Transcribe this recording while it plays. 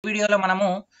వీడియోలో మనము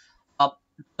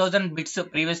 2000 bits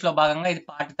previous లో భాగంగా ఇది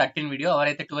పార్ట్ 13 వీడియో.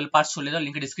 ఎవరైతే 12 పార్ట్స్ చూడలేదో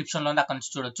లింక్ డిస్క్రిప్షన్ లో ఉంది, అక్కడ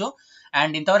నుంచి చూడొచ్చు.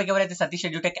 అండ్ ఇంతవరకు ఎవరైతే సతీష్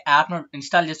ఎడ్యుటెక్ యాప్ ను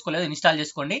ఇన్స్టాల్ చేసుకోలేదో ఇన్స్టాల్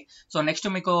చేసుకోండి. సో నెక్స్ట్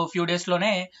మీకు ఫ్యూ డేస్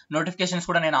లోనే నోటిఫికేషన్స్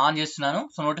కూడా నేను ఆన్ చేస్తున్నాను.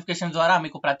 సో నోటిఫికేషన్ ద్వారా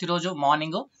మీకు ప్రతిరోజు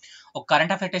మార్నింగ్ ఒక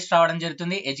కరెంట్ అఫైర్ టెస్ట్ రావడం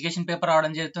జరుగుతుంది, ఎడ్యుకేషన్ పేపర్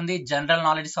రావడం జరుగుతుంది, జనరల్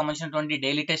నాలెడ్జ్ సంబంధించినటువంటి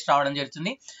డైలీ టెస్ట్ రావడం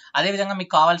జరుగుతుంది. అదేవిధంగా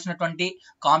మీకు కావాల్సినటువంటి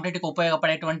కాంపిటేటివ్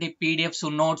ఉపయోగపడేటువంటి పీడిఎఫ్స్,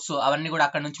 నోట్స్ అవన్నీ కూడా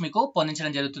అక్కడ నుంచి మీకు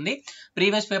పొందించడం జరుగుతుంది.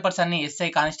 ప్రీవియస్ పేపర్స్ అన్ని ఎస్ఐ,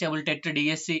 కానిస్టేబుల్, టెట్,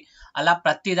 డిఎస్సి అలా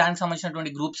ప్రతి దానికి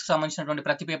సంబంధించినటువంటి గ్రూప్స్ కి సంబంధించినటువంటి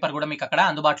ప్రతి పేపర్ కూడా మీకు అక్కడ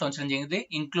అందుబాటులో ఉంచడం జరిగింది,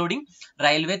 ఇంక్లూడింగ్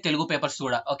రైల్వే తెలుగు పేపర్స్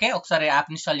కూడా. ఓకే, ఒకసారి యాప్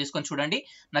ఇన్స్టాల్ చేసుకొని చూడండి,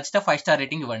 నచ్చితే 5 స్టార్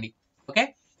రేటింగ్ ఇవ్వండి. ఓకే,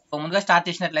 ముందుగా స్టార్ట్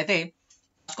చేసినట్లయితే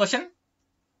first question,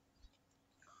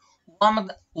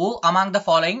 who among the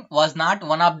following was not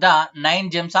one of the 9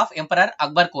 gems of Emperor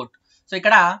Akbar court? So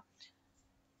ఇక్కడ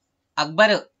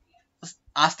అక్బర్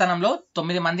ఆస్థానంలో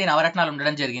 9 మంది నవరత్నాలు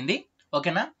ఉండడం జరిగింది.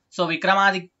 ఓకేనా, సో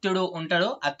విక్రమాదిత్యుడు ఉంటాడు,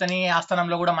 అతని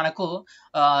ఆస్థానంలో కూడా మనకు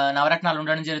నవరత్నాలు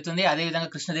ఉండడం జరుగుతుంది.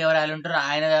 అదేవిధంగా కృష్ణదేవరాయలు ఉంటారు,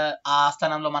 ఆయన ఆ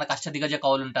ఆస్థానంలో మనకు అష్టదిగ్గజ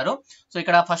కవులు ఉంటారు. సో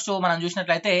ఇక్కడ ఫస్ట్ మనం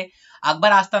చూసినట్లయితే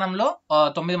అక్బర్ ఆస్థానంలో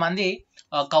 9 మంది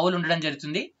కవులు ఉండడం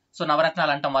జరుగుతుంది. సో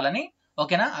నవరత్నాలు అంటాం వాళ్ళని.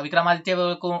 ఓకేనా, విక్రమాదిత్య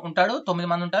ఉంటాడు, 9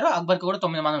 మంది ఉంటారు, అక్బర్ కు కూడా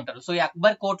 9 మంది ఉంటారు. సో ఈ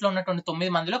అక్బర్ కోర్టులో ఉన్నటువంటి 9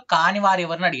 మందిలో కానివారు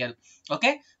ఎవరిని అడిగారు. ఓకే,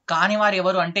 కానివారు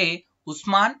ఎవరు అంటే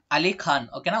ఉస్మాన్ అలీ ఖాన్.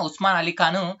 ఓకేనా, ఉస్మాన్ అలీ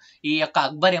ఖాన్ ఈ యొక్క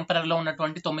అక్బర్ ఎంపరర్ లో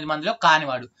ఉన్నటువంటి 9 మందిలో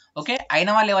కానివాడు. ఓకే,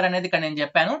 అయిన వాళ్ళు ఎవరు అనేది ఇక్కడ నేను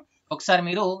చెప్పాను, ఒకసారి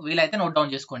మీరు వీలైతే నోట్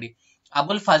డౌన్ చేసుకోండి.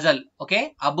 అబుల్ ఫజల్. ఓకే,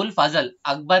 అబుల్ ఫజల్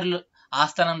అక్బర్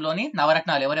ఆస్థానంలోని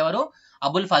నవరత్నాలు ఎవరెవరు?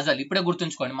 అబుల్ ఫజల్. ఇప్పుడే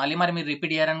గుర్తుంచుకోండి, మళ్ళీ మరి మీరు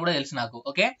రిపీట్ చేయారని కూడా తెలుసు నాకు.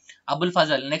 ఓకే, అబుల్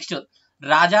ఫజల్. నెక్స్ట్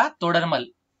రాజా తోడర్మల్.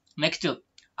 నెక్స్ట్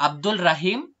అబ్దుల్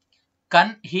రహీం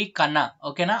కన్నా.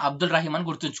 ఓకేనా, అబ్దుల్ రహీం అని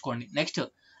గుర్తుంచుకోండి. నెక్స్ట్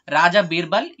రాజా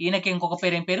బీర్బల్, ఈయనకి ఇంకొక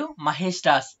పేరు ఏం పేరు? మహేష్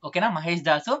దాస్. ఓకేనా, మహేష్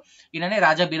దాస్, ఈయననే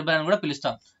రాజా బీర్బల్ అని కూడా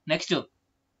పిలుస్తాం. నెక్స్ట్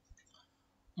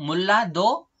ముల్లా దో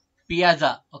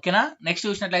పియాజా. ఓకేనా, నెక్స్ట్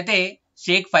చూసినట్లయితే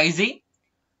Sheikh ఫైజీ.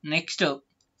 Next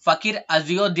Fakir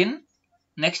అజియోద్దీన్.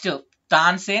 Next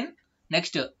Tansen.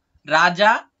 Next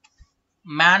రాజా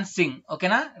మ్యాన్ సింగ్.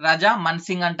 ఓకేనా, రాజా మన్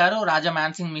సింగ్ అంటారు, రాజా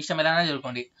మ్యాన్ సింగ్ మీ ఇష్టం ఎలా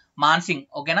చదువుకోండి, మాన్ సింగ్.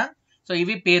 ఓకేనా, సో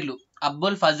ఇవి పేర్లు.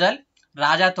 అబ్దుల్ ఫజల్,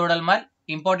 రాజా తోడల్మల్,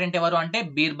 ఇంపార్టెంట్ ఎవరు అంటే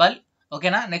బీర్బల్.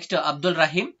 ఓకేనా, నెక్స్ట్ అబ్దుల్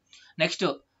రహీం, నెక్స్ట్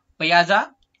పియాజా,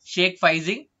 షేక్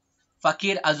ఫైజీ,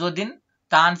 ఫకీర్ అజుద్దీన్,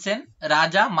 తాన్సేన్,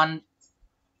 రాజా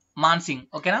మాన్ సింగ్.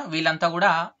 ఓకేనా, వీళ్ళంతా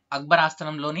కూడా అక్బర్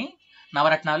ఆస్థానంలోని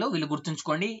నవరత్నాలు. వీళ్ళు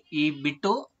గుర్తుంచుకోండి, ఈ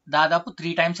బిట్టు దాదాపు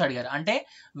 3 టైమ్స్ అడిగారు. అంటే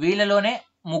వీళ్ళలోనే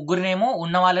ముగ్గురినేమో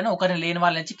ఉన్న వాళ్ళని, ఒకరిని లేని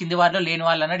వాళ్ళ నుంచి కింది వారిలో లేని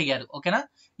వాళ్ళని అడిగారు. ఓకేనా,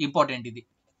 ఇంపార్టెంట్ ఇది.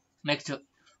 Next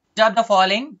which of the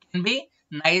following can be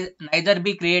neither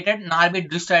be created Nar be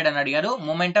destroyed అని అడిగారు.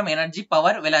 Momentum, energy,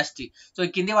 power, velocity. So ఈ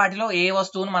కింది వాటిలో ఏ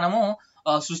వస్తువును మనము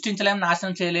సృష్టించలేం,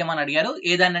 నాశనం చేయలేమని అడిగారు.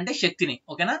 ఏదాన్ని అంటే శక్తిని.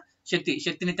 ఓకేనా,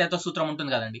 శక్తిని తేతో సూత్రం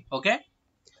ఉంటుంది కదండి. Okay,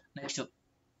 next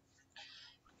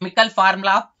chemical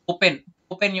formula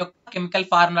open యొక్క కెమికల్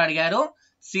ఫార్ములా అడిగారు.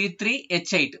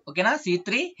 C3H8. ఓకేనా,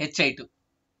 C3H8.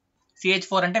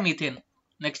 CH4 అంటే methane.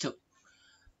 Next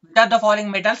which are the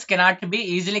following metals cannot be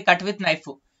easily cut with knife?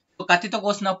 కత్తితో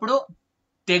కోసినప్పుడు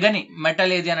తెగని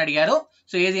మెటల్ ఏది అని అడిగారు.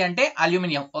 సో ఏది అంటే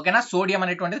అల్యూమినియం. ఓకేనా, సోడియం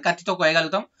అనేటువంటిది కత్తితో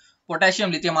కోయగలుగుతాం, పొటాషియం,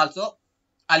 లిథియం ఆల్సో.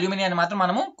 అల్యూమినియాన్ని మాత్రం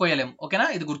మనము కోయలేము. ఓకేనా,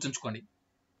 ఇది గుర్తుంచుకోండి.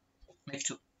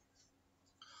 Next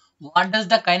what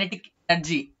does the kinetic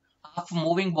energy of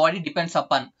moving body depends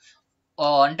upon?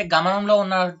 అంటే గమనంలో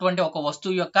ఉన్నటువంటి ఒక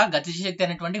వస్తువు యొక్క గతిశక్తి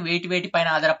అనేటువంటి వేటి పైన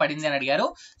ఆధారపడింది అని అడిగారు.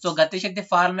 సో గతిశక్తి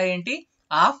ఫార్ములా ఏంటి?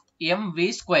 Half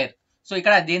mv². సో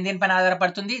ఇక్కడ దేనిపైన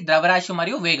ఆధారపడుతుంది? ద్రవ్యరాశి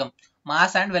మరియు వేగం,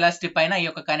 మాస్ అండ్ వెలాసిటీ పైన ఈ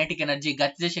యొక్క కైనెటిక్ ఎనర్జీ,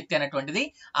 గతిజ శక్తి అనేటువంటిది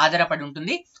ఆధారపడి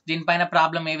ఉంటుంది. దీనిపైన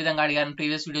ప్రాబ్లం ఏ విధంగా అడిగారు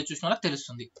ప్రీవియస్ వీడియో చూసిన వాళ్ళకి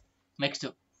తెలుస్తుంది. Next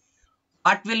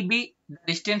what will be the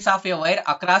distance of a wire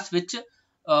across which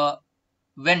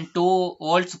when 2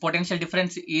 volts potential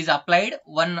difference is applied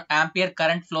 1 ampere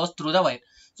current flows through the wire?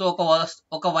 So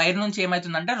ఒక వైర్ నుంచి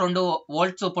ఏమైతుందంటే 2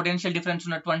 volts పొటెన్షియల్ డిఫరెన్స్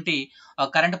ఉన్నటువంటి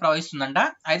current ప్రవహిస్తుందంట.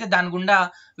 అయితే దాని గుండా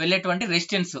వెళ్ళేటువంటి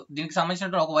రెసిస్టెన్స్, దీనికి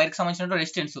సంబంధించినటువంటి ఒక వైర్ కి సంబంధించినటువంటి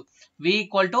రెసిస్టెన్స్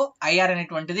V=IR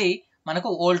అనేటువంటిది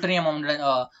మనకు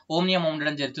ఓం నియమం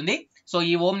ఉండడం జరుగుతుంది. సో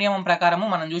ఈ ఓం నియమం ప్రకారము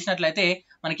మనం చూసినట్లయితే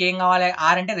మనకి ఏం కావాలి?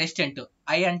 R అంటే రెసిస్టెంట్,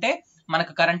 I అంటే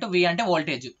మనకు కరెంటు, V అంటే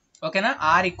వోల్టేజ్. ఓకేనా,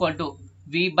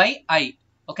 R=V/I.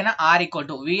 ఓకేనా,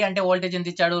 R=V అంటే వోల్టేజ్ ఎంత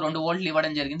ఇచ్చాడు? 2 వోల్ట్లు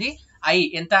ఇవ్వడం జరిగింది. I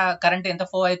ఎంత కరెంట్ ఎంత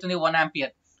ఫ్లో అవుతుంది? 1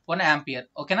 ఆంపియర్.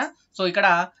 ఓకేనా, సో ఇక్కడ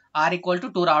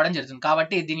R=2 రావడం జరుగుతుంది.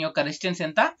 కాబట్టి దీని యొక్క రెసిస్టెన్స్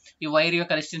ఎంత? ఈ వైర్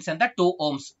యొక్క రెసిస్టెన్స్ ఎంత? 2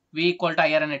 ohms.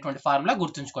 V=IR అనేటువంటి ఫార్ములా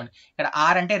గుర్తుంచుకోండి. ఇక్కడ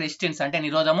R అంటే రెసిస్టెన్స్ అంటే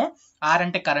నిరోధము, R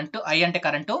అంటే కరెంటు, I అంటే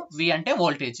కరెంటు, V అంటే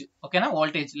వోల్టేజ్. ఓకేనా,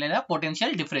 వోల్టేజ్ లేదా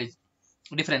potential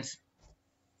difference.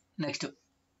 Next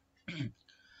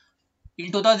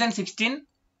in 2016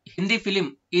 Hindi film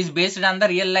is based on the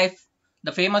real life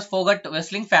the famous Phogat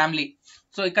వెస్లింగ్ family.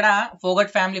 So ఇక్కడ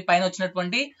ఫోగట్ ఫ్యామిలీ పైన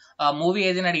వచ్చినటువంటి మూవీ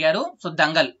ఏదని అడిగారు. సో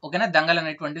దంగల్. ఓకేనా, దంగల్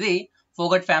అనేటువంటిది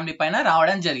ఫోగట్ ఫ్యామిలీ పైన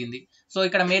రావడం జరిగింది. సో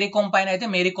ఇక్కడ మేరీ కోమ్ పైన అయితే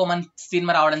మేరీ కోమ్ అని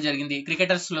సినిమా రావడం జరిగింది.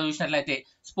 క్రికెటర్స్ లో చూసినట్లయితే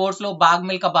స్పోర్ట్స్ లో బాగ్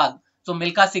మిల్కా బాగ్, so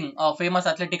Milkha Singh famous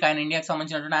athletic, ఆయన ఇండియాకి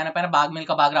సంబంధించినటువంటి, ఆయన పైన బాగ్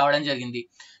మిల్కా బాగ్ రావడం జరిగింది.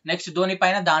 నెక్స్ట్ ధోని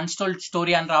పైన ద అన్టోల్డ్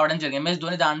స్టోరీ అని రావడం జరిగింది. MS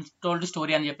Dhoni the untold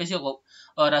story అని చెప్పేసి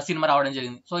ఒక సినిమా రావడం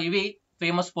జరిగింది. సో ఇవి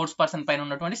ఫేమస్ స్పోర్ట్స్ పర్సన్ పైన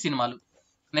ఉన్నటువంటి సినిమాలు.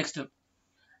 నెక్స్ట్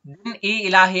దిన్ ఈ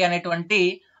ఇలాహి అనేటువంటి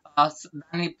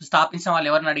దాన్ని స్థాపించిన వాళ్ళు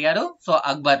ఎవరిని అడిగారు? సో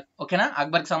అక్బర్. ఓకేనా,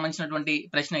 అక్బర్ కి సంబంధించినటువంటి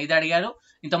ప్రశ్న ఇది అడిగారు.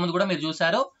 ఇంతకుముందు కూడా మీరు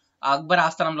చూసారు, అక్బర్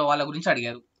ఆస్థానంలో వాళ్ళ గురించి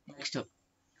అడిగారు. నెక్స్ట్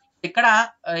ఇక్కడ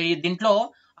దీంట్లో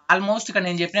ఆల్మోస్ట్ ఇక్కడ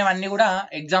నేను చెప్పినవన్నీ కూడా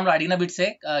ఎగ్జామ్ లో అడిగిన బిట్సే.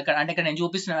 అంటే ఇక్కడ నేను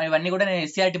చూపిస్తున్న ఇవన్నీ కూడా నేను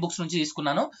ఎస్సీఆర్టీ బుక్స్ నుంచి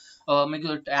తీసుకున్నాను. మీకు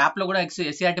యాప్ లో కూడా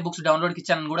ఎస్సీఆర్టీ బుక్స్ డౌన్లోడ్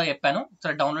ఇచ్చానని కూడా చెప్పాను.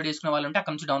 సరే, డౌన్లోడ్ చేసుకునే వాళ్ళు ఉంటే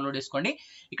అక్కడ నుంచి డౌన్లోడ్ చేసుకోండి.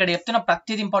 ఇక్కడ చెప్తున్న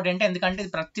ప్రతిదీ ఇంపార్టెంట్, ఎందుకంటే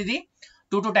ప్రతిదీ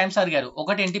 2 times అడిగారు.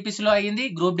 ఒకటి ఎన్టీపీసీ లో అయ్యింది,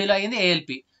 గ్రూప్ డి లో అయ్యింది,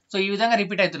 ఏఎల్పి. సో ఈ విధంగా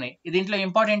రిపీట్ అవుతున్నాయి. దీంట్లో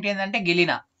ఇంపార్టెంట్ ఏంటంటే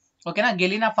గెలీనా. ఓకేనా,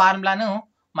 గెలీనా ఫార్ములాను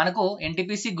మనకు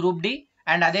ఎన్టీపీసీ, గ్రూప్ డి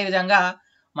అండ్ అదే విధంగా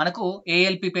మనకు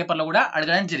ఏఎల్పి పేపర్ లో కూడా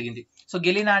అడగడం జరిగింది. సో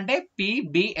గెలీనా అంటే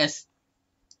పిబిఎస్.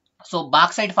 సో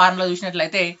బాక్సైట్ ఫార్ములా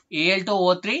చూసినట్లయితే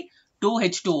Al2O3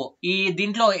 2H2O. ఈ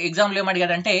దీంట్లో ఎగ్జామ్ లో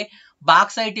ఏమడిగాడంటే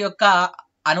బాక్సైట్ యొక్క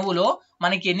అణువులో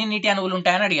మనకి ఎన్ని నీటి అణువులు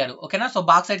ఉంటాయని అడిగారు. ఓకేనా, సో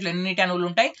బాక్సైట్ లో ఎన్ని నీటి అణువులు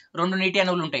ఉంటాయి? 2 నీటి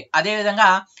అణువులు ఉంటాయి. అదే విధంగా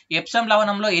ఎప్సమ్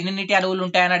లవణంలో ఎన్ని నీటి అణువులు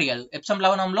ఉంటాయని అడిగారు. ఎప్సమ్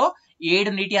లవణంలో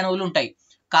 7 నీటి అణువులు ఉంటాయి.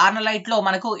 కార్నలైట్ లో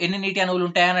మనకు ఎన్ని నీటి అణువులు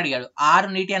ఉంటాయని అడిగాడు. 6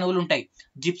 నీటి అణువులు ఉంటాయి.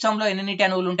 జిప్సమ్ లో ఎన్ని నీటి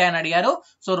అణువులు ఉంటాయని అడిగారు.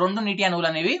 సో 2 నీటి అణువులు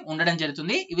అనేవి ఉండడం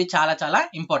జరుగుతుంది. ఇవి చాలా చాలా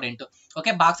important.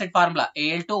 Okay, bauxite formula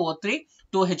Al2O3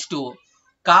 2H2O.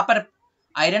 Copper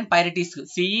iron pyrites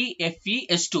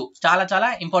CeFeS2 చాలా చాలా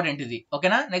ఇంపార్టెంట్ ఇది.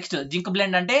 ఓకేనా, నెక్స్ట్ జింక్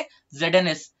బ్లెండ్ అంటే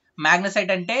ZnS,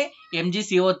 మ్యాగ్నసైట్ అంటే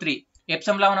MgCO3,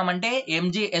 ఎప్సమ్ లవణం అంటే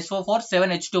MgSO4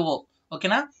 7H2O.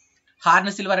 ఓకేనా,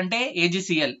 హార్న్ సిల్వర్ అంటే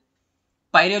AgCl,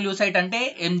 పైరోల్యూసైట్ అంటే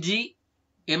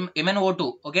MnO2.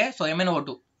 Okay, so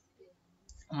MnO2.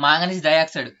 Manganese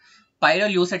dioxide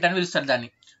పైరోల్యూసైట్ అని పిలుస్తారు దాన్ని.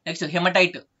 Next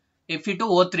haematite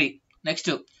Fe2O3. Next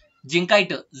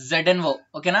zincite ZnO.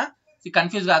 ఓకేనా,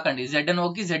 కన్ఫ్యూజ్ కాకండి ZnO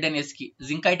కి ZnS కి.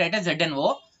 జింకైట్ అంటే ZnO,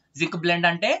 జింక్ బ్లెండ్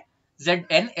అంటే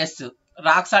ZnS,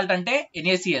 రాక్ సాల్ట్ అంటే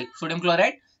NaCl సోడియం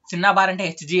క్లోరైడ్, సిన్నాబార్ అంటే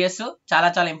HgS చాలా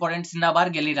చాలా ఇంపార్టెంట్. సిన్నాబార్,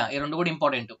 గెలీనా ఈ రెండు కూడా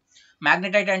ఇంపార్టెంట్.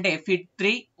 మ్యాగ్నెటైట్ అంటే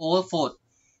Fe3O4,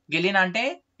 గెలీనా అంటే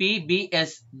PbS,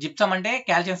 జిప్సమ్ అంటే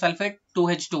calcium sulphate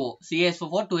 2H2O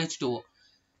CaSO4 2H2O,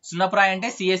 సున్నప్రాయ్ అంటే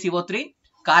CaCO3,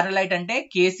 కార్నలైట్ అంటే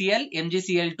KCl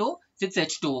MgCl2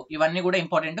 6H2O. ఇవన్నీ కూడా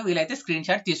ఇంపార్టెంట్. వీలైతే స్క్రీన్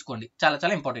షాట్ తీసుకోండి, చాలా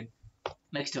చాలా important.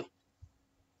 Next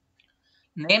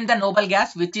name the Nobel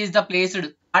gas which is the placed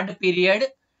 3rd period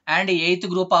and 8th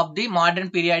group of the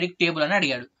modern periodic table అని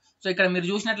అడిగాడు. సో ఇక్కడ మీరు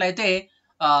చూసినట్లయితే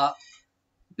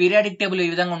పీరియాడిక్ టేబుల్ ఈ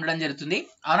విధంగా ఉండడం జరుగుతుంది,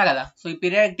 అవునా కదా. సో ఈ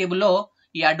పీరియాడిక్ టేబుల్లో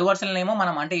ఈ అడ్డు వరుసలనేమో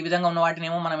మనం అంటే ఈ విధంగా ఉన్న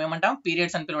వాటినేమో మనం ఏమంటాం?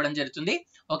 పీరియడ్స్ అని పిలవడం జరుగుతుంది.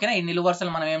 ఓకేనా, ఈ నిలువు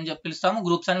వరుసలు మనం ఏం పిలుస్తాము?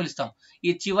 గ్రూప్స్ అని పిలుస్తాం. ఈ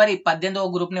చివరి 18వ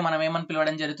గ్రూప్ ని మనం ఏమని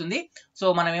పిలవడం జరుగుతుంది? సో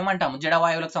మనం ఏమంటాము?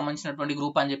 జడవాయువులకు సంబంధించినటువంటి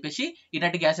గ్రూప్ అని చెప్పేసి,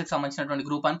 ఇనర్ట్ గ్యాస్ కి సంబంధించినటువంటి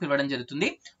గ్రూప్ అని పిలవడం జరుగుతుంది.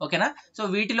 ఓకేనా, సో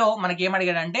వీటిలో మనకి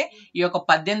ఏమడిగాడంటే ఈ యొక్క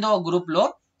 18వ గ్రూప్ లో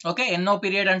ఓకే ఎన్నో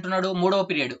పీరియడ్ అంటున్నాడు? 3వ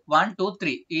పీరియడ్ 1 2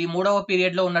 3. ఈ 3వ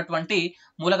పీరియడ్ లో ఉన్నటువంటి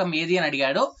మూలకం ఏది అని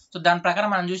అడిగాడు. సో దాని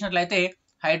ప్రకారం మనం చూసినట్లయితే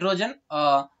హైడ్రోజన్,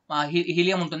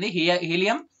 హీలియం ఉంటుంది.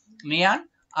 Helium, neon,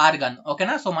 organ.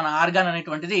 ఓకేనా, సో మన ఆర్గాన్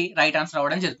అనేటువంటిది రైట్ ఆన్సర్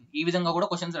అవ్వడం జరుగుతుంది. ఈ విధంగా కూడా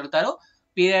క్వశ్చన్స్ అడుగుతారు.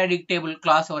 పీరియాడిక్ టేబుల్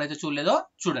క్లాస్ ఎవరైతే చూడలేదో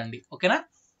చూడండి. ఓకేనా,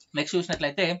 నెక్స్ట్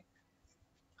చూసినట్లయితే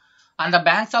on the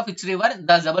banks of which river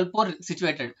the Jabalpur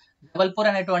situated. Jabalpur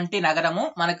అనేటువంటి నగరము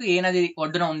మనకు ఏ నది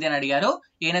ఒడ్డున ఉంది అని అడిగారు.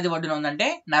 ఏ నది ఒడ్డున ఉందంటే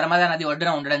నర్మదా నది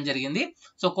ఒడ్డున ఉండడం జరిగింది.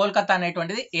 సో కోల్కతా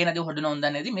అనేటువంటిది ఏ నది ఒడ్డున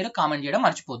ఉందనేది మీరు కామెంట్ చేయడం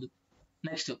మర్చిపోద్దు.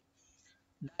 Next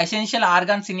the essential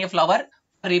organs in a flower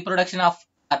reproduction of.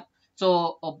 So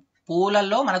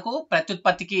పూలల్లో మనకు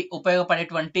ప్రత్యుత్పత్తికి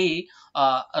ఉపయోగపడేటువంటి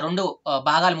 2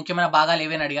 భాగాలు, ముఖ్యమైన భాగాలు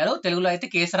ఏవైనా అడిగారు. తెలుగులో అయితే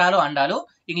కేసరాలు, అండాలు.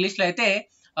 ఇంగ్లీష్ లో అయితే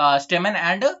స్టెమెన్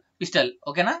అండ్ పిస్టల్.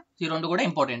 ఓకేనా, ఈ 2 కూడా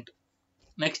important.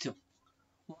 Next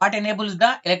what enables the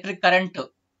electric current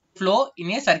flow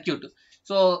in a circuit.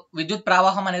 So విద్యుత్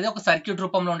ప్రవాహం అనేది ఒక సర్క్యూట్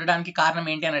రూపంలో ఉండడానికి కారణం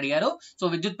ఏంటి అని అడిగారు. సో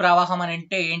విద్యుత్ ప్రవాహం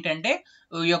అంటే ఏంటంటే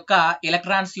ఈ యొక్క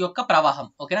ఎలక్ట్రాన్స్ యొక్క ప్రవాహం.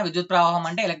 ఓకేనా, విద్యుత్ ప్రవాహం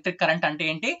అంటే ఎలక్ట్రిక్ కరెంట్ అంటే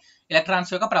ఏంటి?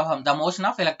 ఎలక్ట్రాన్స్ యొక్క ప్రవాహం, the motion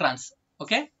of electrons.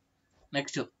 Okay,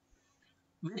 next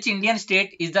which Indian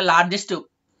state is the largest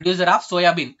producer of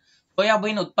soybean.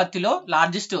 Soybean ఉత్పత్తిలో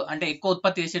లార్జెస్ట్ అంటే ఎక్కువ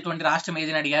ఉత్పత్తి చేసేటువంటి రాష్ట్రం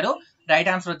ఏది అని అడిగారు. రైట్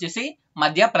ఆన్సర్ వచ్చేసి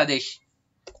Madhya Pradesh.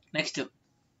 Next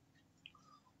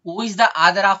who is the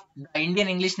author of the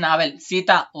Indian English novel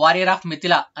Sita warrior of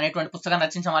Mithila అనేటువంటి పుస్తకాన్ని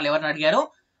రచించిన వాళ్ళు ఎవరిని అడిగారు?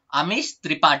 Amish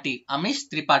Tripathi. Amish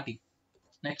Tripathi.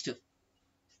 Next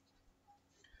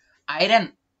iron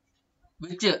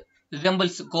which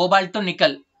resembles cobalt to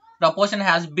nickel proportion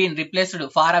has been replaced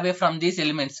far away from these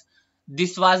elements.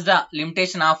 This was the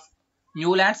limitation of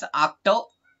Newland's octave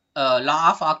law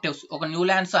of octaves. ఒక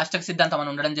Newlands అష్టక సిద్ధాంతం అని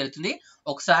ఉండడం జరుగుతుంది.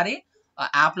 ఒకసారి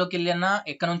యాప్లోకి వెళ్ళినా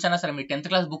ఎక్కడి నుంచైనా సరే మీ 10th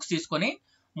క్లాస్ బుక్స్ తీసుకొని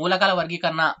మూలకాల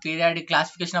వర్గీకరణ పీరియాడిక్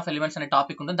క్లాసిఫికేషన్ ఆఫ్ ఎలిమెంట్స్ అనే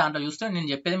టాపిక్ ఉంటుంది. దాంట్లో చూస్తే నేను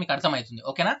చెప్పేది మీకు అర్థమవుతుంది.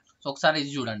 ఓకేనా? సో ఒకసారి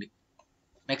ఇది చూడండి.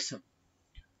 నెక్స్ట్,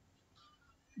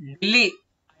 ఢిల్లీ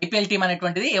ఐపీఎల్ టీమ్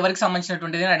అనేటువంటిది ఎవరికి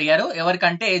సంబంధించినటువంటిది అని అడిగారు.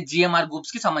 ఎవరికంటే జిఎంఆర్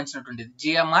గ్రూప్స్ కి సంబంధించినటువంటిది.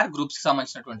 జిఎంఆర్ గ్రూప్స్ కి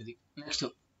సంబంధించినటువంటిది. నెక్స్ట్,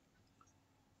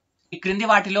 ఈ క్రింది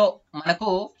వాటిలో మనకు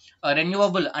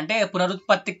రెన్యూవబుల్ అంటే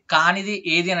పునరుత్పత్తి కానిది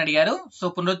ఏది అని అడిగారు. సో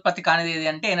పునరుత్పత్తి కానిది ఏది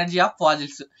అంటే ఎనర్జీ ఆఫ్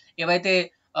ఫాజిల్స్. ఏవైతే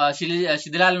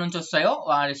శిథిలాల నుంచి వస్తాయో,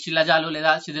 శిలజాలు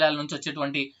లేదా శిథిలాల నుంచి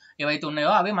వచ్చేటువంటి ఏవైతే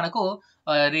ఉన్నాయో అవి మనకు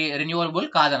రెన్యూవబుల్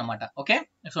కాదనమాట. ఓకే,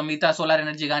 సో మిగతా సోలార్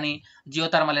ఎనర్జీ కానీ,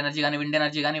 జియోథర్మల్ ఎనర్జీ కానీ, విండ్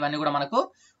ఎనర్జీ కానీ ఇవన్నీ కూడా మనకు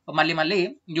మళ్ళీ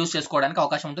యూజ్ చేసుకోవడానికి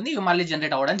అవకాశం ఉంటుంది. ఇవి మళ్ళీ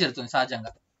జనరేట్ అవ్వడం జరుగుతుంది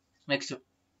సహజంగా. Next,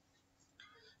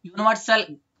 universal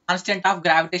constant of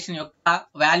gravitation యొక్క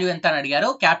వాల్యూ ఎంత అని అడిగారు.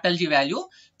 Capital G value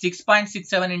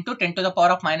 6.67 ×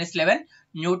 10⁻⁻11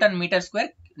 Newton metre square,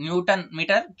 Newton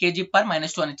metre KG per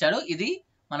 -2 అని ఇచ్చారు. ఇది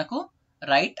మనకు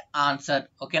రైట్ ఆన్సర్.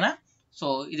 ఓకేనా? సో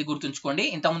ఇది గుర్తుంచుకోండి,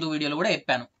 ఇంతకుముందు వీడియోలో కూడా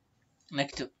చెప్పాను.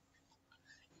 నెక్స్ట్,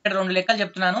 ఇక్కడ 2 లెక్కలు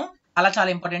చెప్తున్నాను, చాలా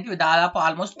ఇంపార్టెంట్. ఇవి దాదాపు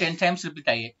ఆల్మోస్ట్ 10 times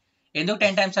రిపీట్ అయ్యాయి. ఎందుకు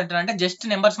 10 times అంటారంటే జస్ట్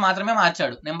నెంబర్స్ మాత్రమే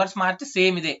మార్చాడు. నెంబర్స్ మార్చి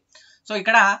సేమ్ ఇదే. సో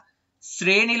ఇక్కడ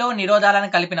శ్రేణిలో నిరోధాలను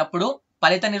కలిపినప్పుడు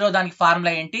ఫలిత నిరోధానికి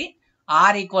ఫార్ములా ఏంటి?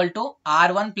 R =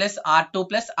 R1 + R2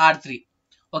 + R3.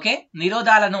 Okay,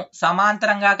 నిరోధాలను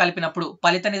సమాంతరంగా కలిపినప్పుడు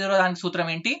ఫలిత నిరోధానికి సూత్రం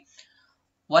ఏంటి?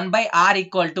 1/R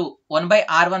 =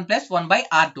 1/R1 +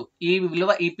 1/R2. ఈ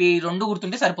విలువ ఈ రెండు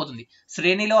గుర్తుంటే సరిపోతుంది.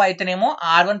 శ్రేణిలో అయితేనేమో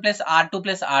R1 + R2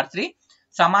 + R3,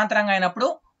 సమాంతరంగా అయినప్పుడు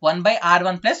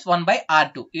 1/R1 +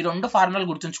 1/R2. ఈ రెండు ఫార్ములాలు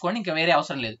గుర్తుంచుకోండి, ఇంకా వేరే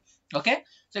అవసరం లేదు. ఓకే,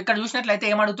 సో ఇక్కడ చూసినట్లయితే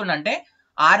ఏమడుగుతుందంటే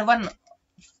R1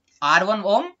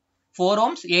 ఓం, 4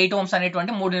 ohms, 8 ohms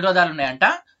అనేటువంటి 3 నిరోధాలు ఉన్నాయంట.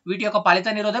 వీటి యొక్క ఫలిత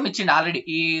నిరోధం ఇచ్చిండు ఆల్రెడీ.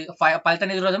 ఈ ఫలిత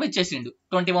నిరోధం ఇచ్చేసిండు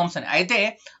 20 ohms అని. అయితే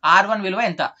R1 విలువ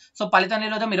ఎంత? సో ఫలిత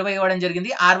నిరోధం 20 ఇవ్వడం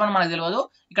జరిగింది. R1 మనకు తెలియదు.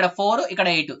 ఇక్కడ 4, ఇక్కడ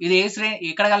 8. ఇది ఏ శ్రేణి,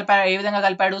 ఇక్కడ కలిపాడు, ఏ విధంగా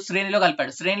కలిపాడు? శ్రేణిలో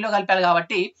కలిపాడు. శ్రేణిలో కలిపాడు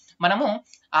కాబట్టి మనము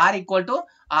R =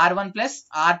 R1 +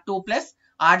 R2 +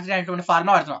 R3 అనేటువంటి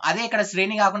ఫార్ములా వాడుతున్నాం. అదే ఇక్కడ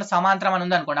శ్రేణి కాకుండా సమాంతరం అని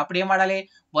ఉంది అనుకోండి, అప్పుడు ఏం వాడాలి?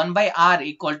 1/R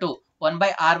 =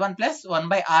 1/R1 +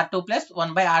 1/R2 +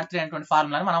 1/R3 అనేటువంటి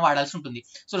ఫార్ములాను మనం వాడాల్సి ఉంటుంది.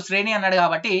 సో శ్రేణి అన్నాడు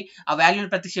కాబట్టి ఆ వాల్యూని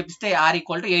ప్రతిక్షేపిస్తే R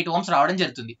 = 8 ohms రావడం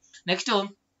జరుగుతుంది. నెక్స్ట్,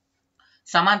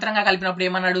 సమాంతరంగా కలిపినప్పుడు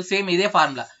ఏమన్నాడు? సేమ్ ఇదే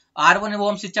ఫార్ములా. R1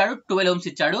 ohms ఇచ్చాడు, 12 ohms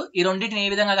ఇచ్చాడు. ఈ రెండింటిని ఏ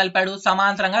విధంగా కలిపాడు?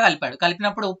 సమాంతరంగా కలిపాడు.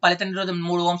 కలిపినప్పుడు ఫలిత నిరోధం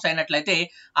 3 ohms అయినట్లయితే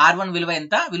R1 విలువ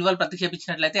ఎంత? విలువలు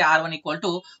ప్రతిక్షేపించినట్లయితే R1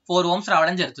 = 4 ohms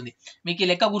రావడం జరుగుతుంది. మీకు ఈ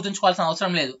లెక్క గుర్తుంచుకోవాల్సిన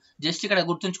అవసరం లేదు. జస్ట్ ఇక్కడ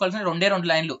గుర్తుంచుకోవాల్సిన 2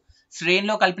 లైన్లు.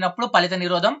 శ్రేణిలో కలిపినప్పుడు ఫలిత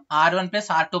నిరోధం R1 +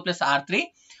 R2 + R3.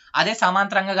 అదే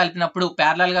సమాంతరంగా కలిపినప్పుడు,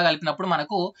 ప్యారలల్ గా కలిపినప్పుడు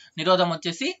మనకు నిరోధం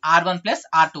వచ్చేసి R1 +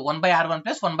 R2, 1/R1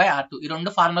 + 1/R2. ఈ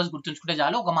రెండు ఫార్ములాస్ గుర్తుంచుకుంటే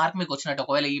చాలు, ఒక మార్క్ మీకు వచ్చినట్టు,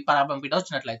 ఒకవేళ ఈ ప్రాబ్లం పీట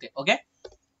వచ్చినట్లయితే. ఓకే,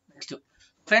 నెక్స్ట్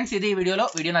ఫ్రెండ్స్, ఇది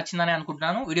వీడియో నచ్చిందని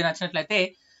అనుకుంటున్నాను. వీడియో నచ్చినట్లయితే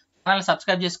ఛానల్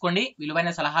సబ్స్క్రైబ్ చేసుకోండి. విలువైన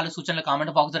సలహాలు, సూచనలు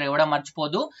కామెంట్ బాక్స్ లో ఇవ్వడం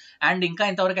మర్చిపోద్దు. అండ్ ఇంకా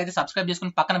ఇంతవరకు అయితే సబ్స్క్రైబ్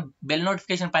చేసుకుని పక్కన బెల్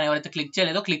నోటిఫికేషన్ పైన ఎవరైతే క్లిక్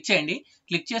చేయలేదో క్లిక్ చేయండి.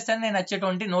 క్లిక్ చేస్తే నేను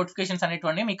వచ్చేటువంటి నోటిఫికేషన్స్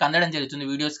అనేటువంటి మీకు అందడం జరుగుతుంది.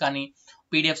 వీడియోస్ కానీ,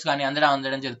 పీడిఎఫ్స్ కానీ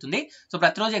అందడం జరుగుతుంది. సో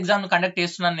ప్రతిరోజు ఎగ్జామ్ కండక్ట్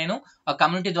చేస్తున్నాను నేను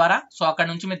కమ్యూనిటీ ద్వారా. సో అక్కడ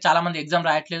నుంచి మీరు చాలా మంది ఎగ్జామ్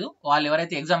రాయట్లేదు. వాళ్ళు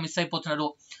ఎవరైతే ఎగ్జామ్ మిస్ అయిపోతున్నారో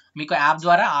మీకు యాప్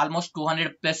ద్వారా ఆల్మోస్ట్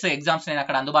 200+ ఎగ్జామ్స్ నేను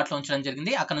అక్కడ అందుబాటులో ఉంచడం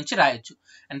జరిగింది. అక్కడ నుంచి రాయొచ్చు.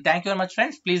 And thank you very much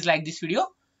friends. Please like this video.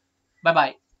 Bye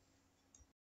bye.